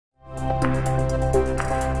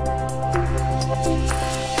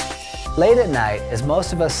Late at night, as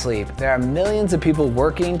most of us sleep, there are millions of people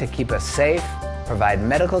working to keep us safe, provide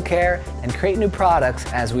medical care, and create new products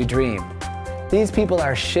as we dream. These people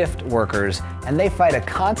are shift workers, and they fight a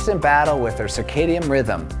constant battle with their circadian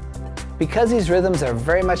rhythm. Because these rhythms are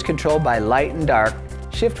very much controlled by light and dark,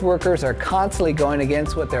 shift workers are constantly going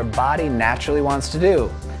against what their body naturally wants to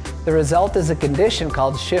do. The result is a condition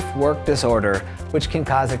called shift work disorder, which can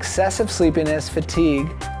cause excessive sleepiness,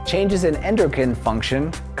 fatigue, changes in endocrine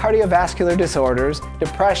function, cardiovascular disorders,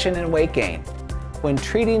 depression, and weight gain. When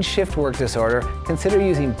treating shift work disorder, consider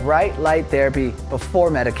using bright light therapy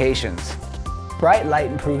before medications. Bright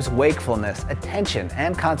light improves wakefulness, attention,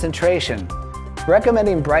 and concentration.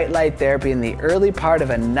 Recommending bright light therapy in the early part of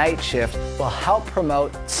a night shift will help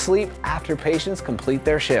promote sleep after patients complete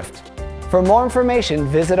their shift. For more information,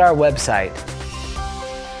 visit our website,